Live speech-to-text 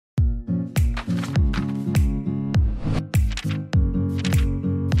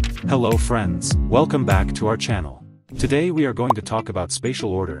Hello friends, welcome back to our channel. Today we are going to talk about spatial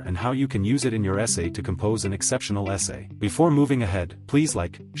order and how you can use it in your essay to compose an exceptional essay. Before moving ahead, please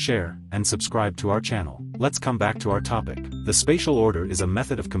like, share, and subscribe to our channel. Let's come back to our topic. The spatial order is a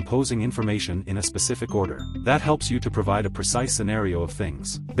method of composing information in a specific order. That helps you to provide a precise scenario of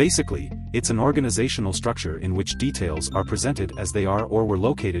things. Basically, it's an organizational structure in which details are presented as they are or were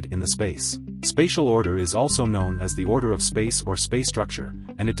located in the space. Spatial order is also known as the order of space or space structure,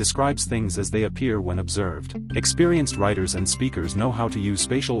 and it describes things as they appear when observed. Experienced writers and speakers know how to use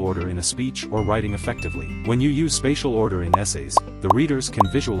spatial order in a speech or writing effectively. When you use spatial order in essays, the readers can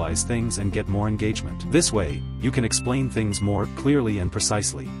visualize things and get more engagement. This way, you can explain things more clearly and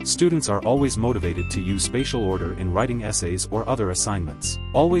precisely. Students are always motivated to use spatial order in writing essays or other assignments.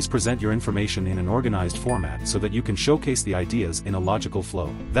 Always present your information in an organized format so that you can showcase the ideas in a logical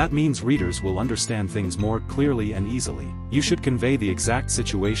flow. That means readers will understand things more clearly and easily. You should convey the exact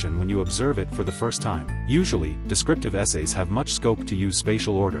situation when you observe it for the first time. Usually, descriptive essays have much scope to use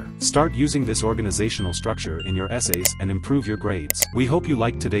spatial order. Start using this organizational structure in your essays and improve your grades. We hope you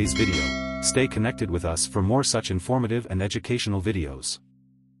liked today's video. Stay connected with us for more such informative and educational videos.